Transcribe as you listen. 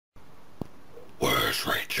Where's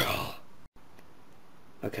Rachel?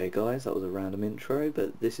 Okay guys, that was a random intro,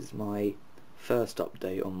 but this is my first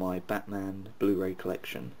update on my Batman Blu Ray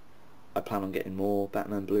collection. I plan on getting more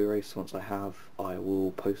Batman Blu Rays, so once I have, I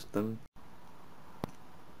will post them.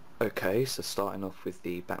 Okay, so starting off with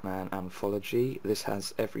the Batman Anthology, this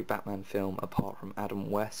has every Batman film apart from Adam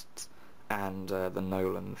West's and the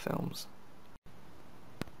Nolan films.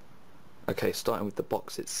 Okay, starting with the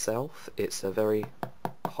box itself, it's a very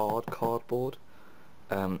hard cardboard,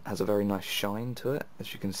 has a very nice shine to it,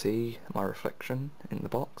 as you can see my reflection in the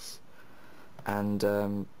box, and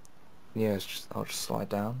yeah, I'll just slide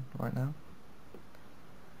down right now.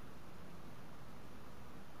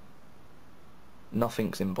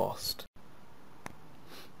 Nothing's embossed.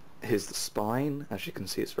 Here's the spine. As you can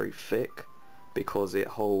see, it's very thick because it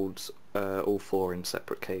holds all four in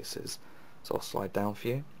separate cases. So I'll slide down for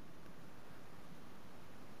you.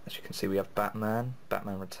 As you can see, we have Batman,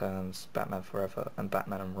 Batman Returns, Batman Forever, and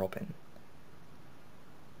Batman and Robin.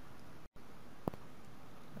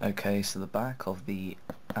 Okay, so the back of the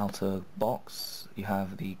outer box, you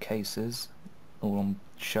have the cases all on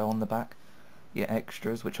show on the back, your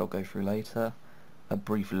extras, which I'll go through later, a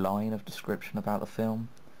brief line of description about the film,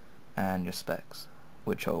 and your specs,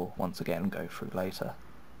 which I'll once again go through later.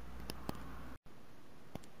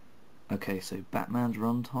 Okay, so Batman's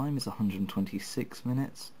runtime is 126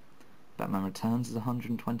 minutes, Batman Returns is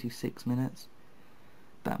 126 minutes,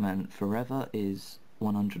 Batman Forever is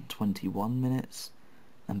 121 minutes,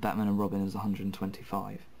 and Batman and Robin is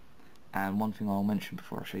 125. And one thing I'll mention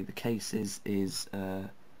before I show you the cases is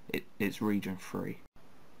it's region free.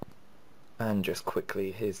 And just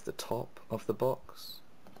quickly, here's the top of the box,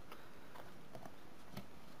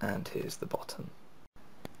 and here's the bottom.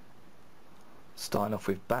 Starting off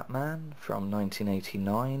with Batman from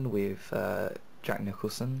 1989 with Jack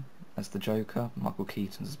Nicholson as the Joker, Michael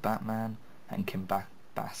Keaton as Batman, and Kim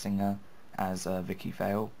Basinger as Vicky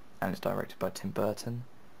Vale, and it's directed by Tim Burton.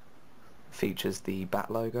 Features the Bat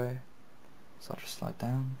logo, so I'll just slide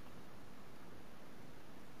down.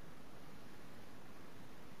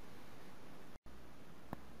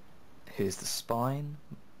 Here's the spine,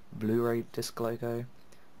 Blu-ray disc logo,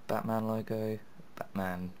 Batman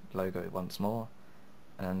logo once more,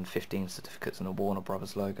 and 15 certificates and a Warner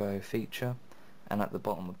Brothers logo feature, and at the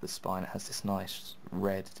bottom of the spine it has this nice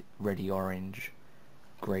reddy orange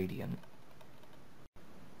gradient.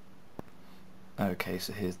 Okay,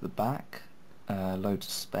 so here's the back, loads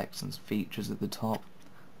of specs and features at the top,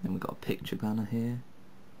 then we've got a picture banner here,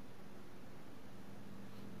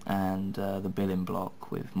 and the billing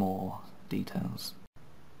block with more details.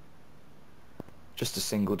 Just a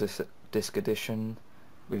single disc edition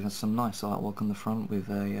with some nice artwork on the front with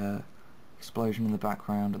a explosion in the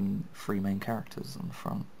background and three main characters on the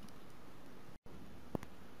front.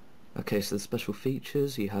 Okay, so the special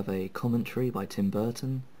features, you have a commentary by Tim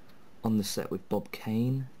Burton on the set with Bob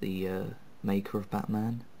Kane, the maker of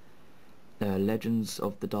Batman, Legends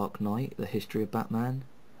of the Dark Knight, the history of Batman,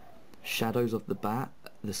 Shadows of the Bat,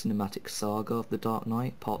 the cinematic saga of the Dark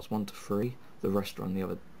Knight, parts 1 to 3, the rest are on the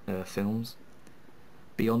other films,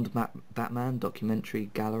 Beyond Batman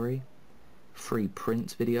documentary gallery, 3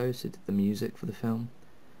 Prince videos, who did the music for the film,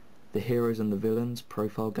 the heroes and the villains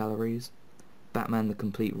profile galleries, Batman the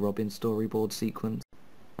complete Robin storyboard sequence.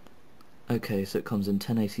 Okay, so it comes in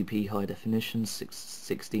 1080p high definition,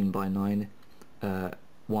 16:9,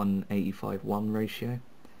 1:85:1 ratio,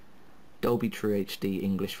 Dolby True HD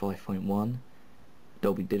English 5.1,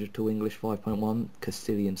 Dolby Digital English 5.1,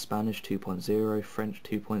 Castilian Spanish 2.0, French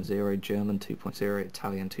 2.0, German 2.0,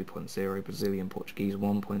 Italian 2.0, Brazilian Portuguese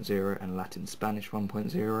 1.0, and Latin Spanish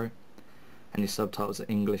 1.0, and your subtitles are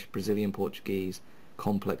English, Brazilian Portuguese,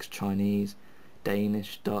 Complex Chinese,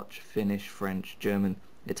 Danish, Dutch, Finnish, French, German,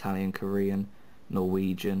 Italian, Korean,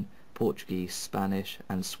 Norwegian, Portuguese, Spanish,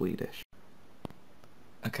 and Swedish.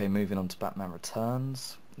 Okay, moving on to Batman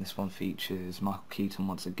Returns. This one features Michael Keaton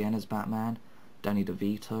once again as Batman, Danny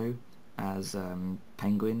DeVito as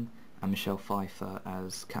Penguin, and Michelle Pfeiffer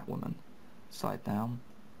as Catwoman. Side down.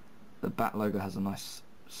 The Bat logo has a nice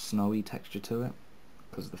snowy texture to it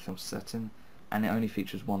because of the film's setting, and it only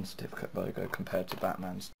features one certificate logo compared to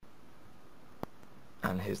Batman's.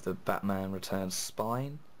 And here's the Batman Returns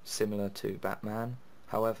spine, similar to Batman.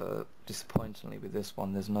 However, disappointingly with this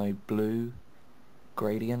one, there's no blue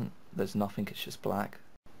gradient, there's nothing, it's just black.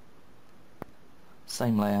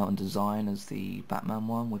 Same layout and design as the Batman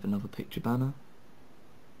one with another picture banner.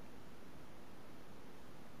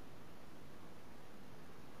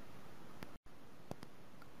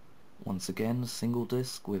 Once again, single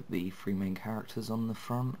disc with the 3 main characters on the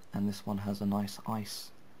front, and this one has a nice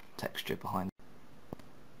ice texture behind.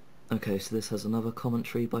 Okay, so this has another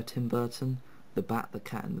commentary by Tim Burton, The Bat, the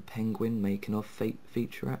Cat and the Penguin making of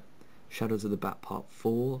featurette, Shadows of the Bat Part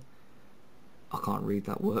 4, I can't read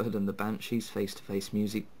that word, and the Banshees face-to-face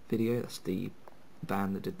music video, that's the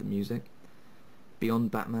band that did the music, Beyond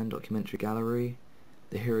Batman documentary gallery,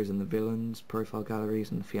 the heroes and the villains, profile galleries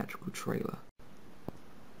and the theatrical trailer.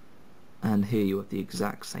 And here you have the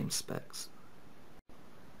exact same specs.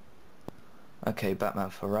 Okay, Batman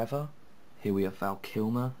Forever. Here we have Val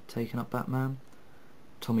Kilmer taking up Batman,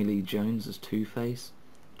 Tommy Lee Jones as Two-Face,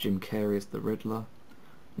 Jim Carrey as the Riddler,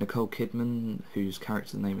 Nicole Kidman, whose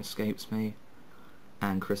character's name escapes me,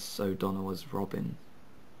 and Chris O'Donnell as Robin,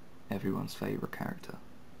 everyone's favourite character.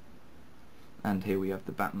 And here we have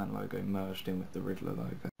the Batman logo merged in with the Riddler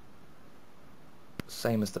logo.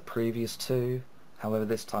 Same as the previous two, however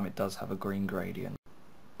this time it does have a green gradient.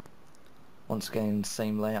 Once again,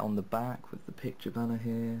 same layout on the back with the picture banner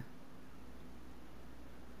here.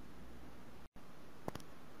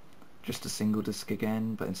 Just a single disc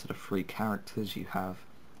again, but instead of 3 characters you have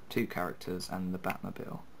 2 characters and the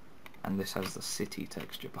Batmobile. And this has the city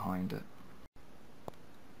texture behind it.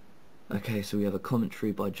 Okay, so we have a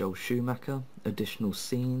commentary by Joel Schumacher, additional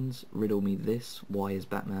scenes, Riddle Me This, Why is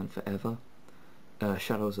Batman Forever,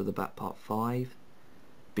 Shadows of the Bat Part 5,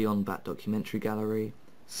 Beyond Bat documentary gallery,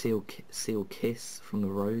 Seal Kiss from the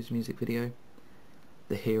Rose music video,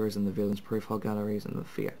 the heroes and the villains profile galleries and the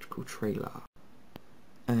theatrical trailer.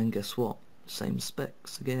 And guess what? Same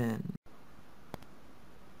specs again.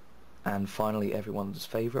 And finally everyone's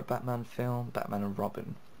favourite Batman film, Batman and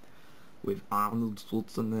Robin, with Arnold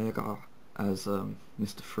Schwarzenegger as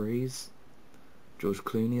Mr. Freeze, George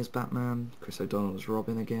Clooney as Batman, Chris O'Donnell as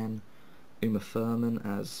Robin again, Uma Thurman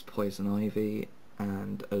as Poison Ivy,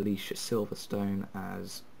 and Alicia Silverstone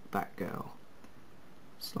as Batgirl.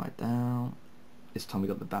 Slide down. This time we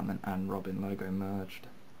got the Batman and Robin logo merged.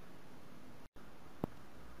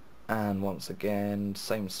 And once again,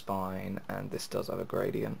 same spine, and this does have a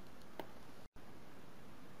gradient.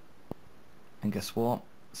 And guess what?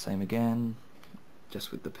 Same again,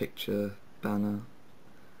 just with the picture, banner,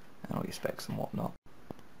 and all your specs and whatnot.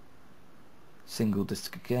 Single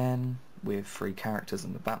disc again, with 3 characters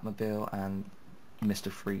in the Batmobile and Mr.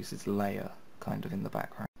 Freeze's lair kind of in the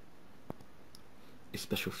background. Your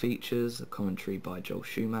special features, a commentary by Joel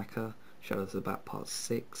Schumacher, Shadows of the Bat Part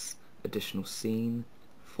 6, additional scene,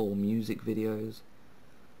 4 music videos,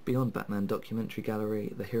 Beyond Batman documentary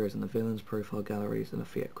gallery, the heroes and the villains profile galleries and a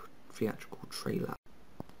theatrical trailer.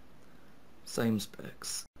 Same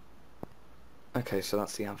specs. Okay, so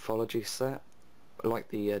that's the Anthology set. Like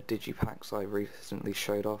the digipacks I recently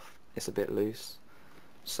showed off, it's a bit loose,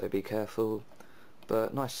 so be careful.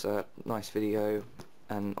 But nice set, nice video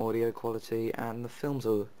and audio quality, and the films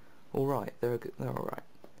are alright, they're alright.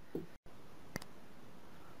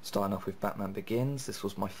 Starting off with Batman Begins, this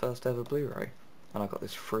was my first ever Blu-ray, and I got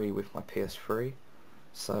this free with my PS3,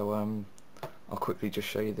 so I'll quickly just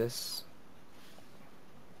show you this.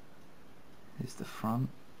 Here's the front.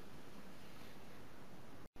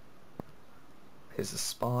 Here's the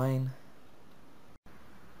spine.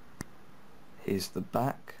 Here's the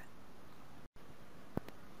back.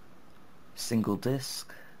 Single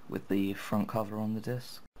disc with the front cover on the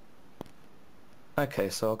disc. Okay,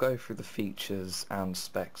 so I'll go through the features and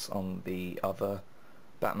specs on the other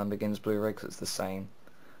Batman Begins Blu-ray because it's the same.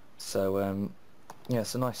 So yeah,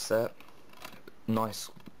 it's a nice set,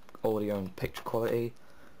 nice audio and picture quality,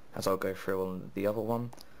 as I'll go through on the other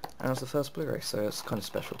one, and it's the first Blu-ray, so it's kind of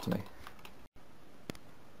special to me.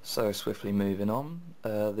 So swiftly moving on,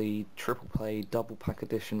 the triple play double pack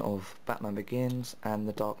edition of Batman Begins and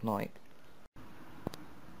The Dark Knight.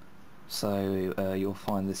 So you'll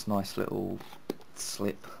find this nice little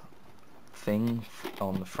slip thing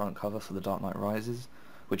on the front cover for The Dark Knight Rises,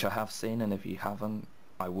 which I have seen, and if you haven't,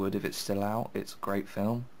 I would if it's still out. It's a great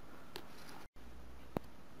film.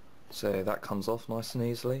 So that comes off nice and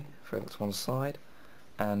easily, throw that to one side,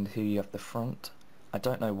 and here you have the front. I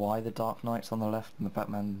don't know why the Dark Knight's on the left and the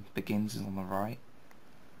Batman Begins is on the right,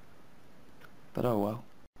 but oh well.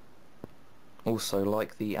 Also,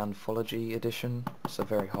 like the Anthology edition, it's a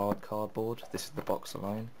very hard cardboard. This is the box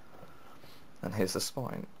alone, and here's the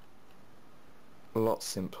spine. A lot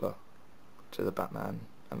simpler to the Batman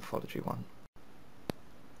Anthology one.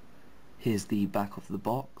 Here's the back of the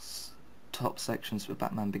box. Top sections for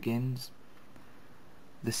Batman Begins.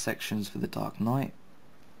 This section's for the Dark Knight,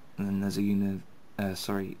 and then there's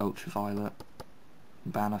a ultraviolet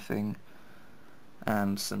banner thing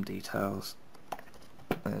and some details.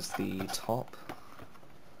 There's the top,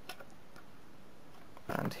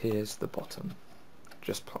 and here's the bottom,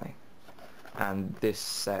 just plain. And this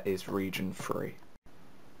set is region free.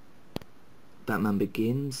 Batman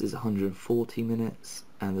Begins is 140 minutes,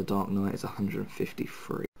 and The Dark Knight is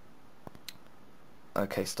 153.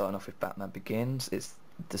 Okay, starting off with Batman Begins, it's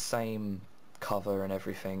the same cover and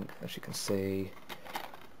everything, as you can see,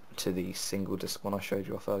 to the single disc one I showed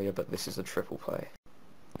you off earlier, but this is a triple play.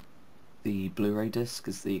 The Blu-ray disc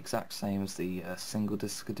is the exact same as the single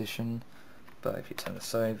disc edition, but if you turn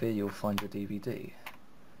this over, you'll find your DVD.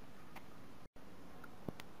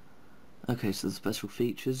 Okay, so the special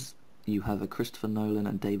features, you have a Christopher Nolan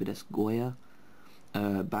and David S. Goyer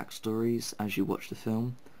backstories as you watch the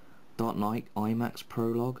film, Dark Knight IMAX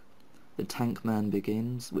prologue, The Tank Man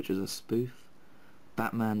Begins, which is a spoof,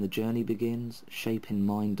 Batman The Journey Begins, Shaping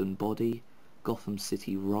Mind and Body, Gotham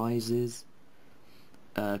City Rises,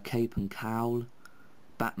 Cape and Cowl,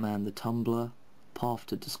 Batman the Tumbler, Path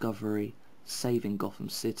to Discovery, Saving Gotham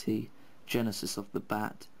City, Genesis of the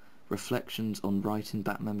Bat, Reflections on Writing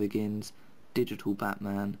Batman Begins, Digital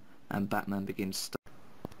Batman, and Batman Begins.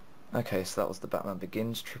 Okay, so that was the Batman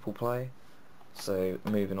Begins triple play. So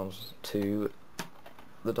moving on to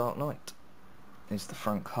The Dark Knight. Is the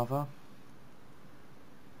front cover.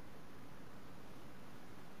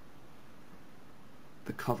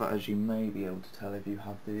 The cover, as you may be able to tell if you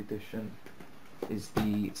have the edition, is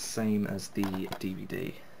the same as the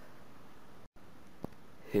DVD.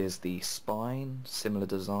 Here's the spine, similar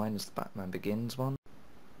design as the Batman Begins one.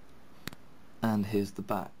 And here's the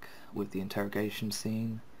back with the interrogation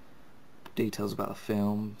scene, details about the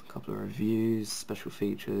film, a couple of reviews, special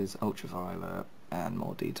features, ultraviolet, and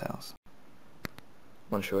more details.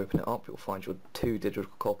 Once you open it up, you'll find your two digital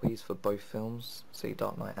copies for both films, see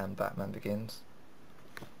Dark Knight and Batman Begins.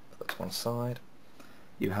 Put that to one side.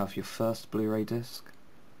 You have your first Blu-ray disc,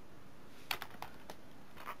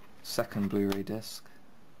 second Blu-ray disc,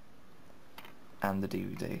 and the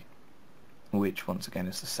DVD, which once again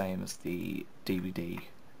is the same as the DVD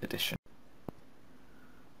edition.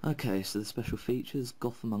 Okay, so the special features: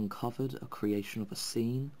 Gotham Uncovered, a creation of a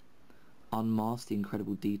scene, Unmasked, the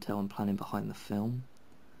incredible detail and planning behind the film,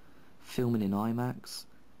 Filming in IMAX,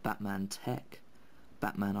 Batman Tech,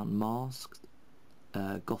 Batman Unmasked,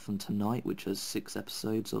 Gotham Tonight, which has 6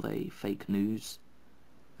 episodes of a fake news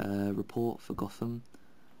report for Gotham,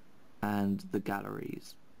 and The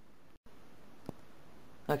Galleries.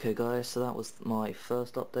 Okay guys, so that was my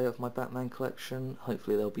first update of my Batman collection.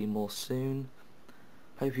 Hopefully there'll be more soon.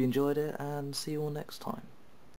 Hope you enjoyed it, and see you all next time.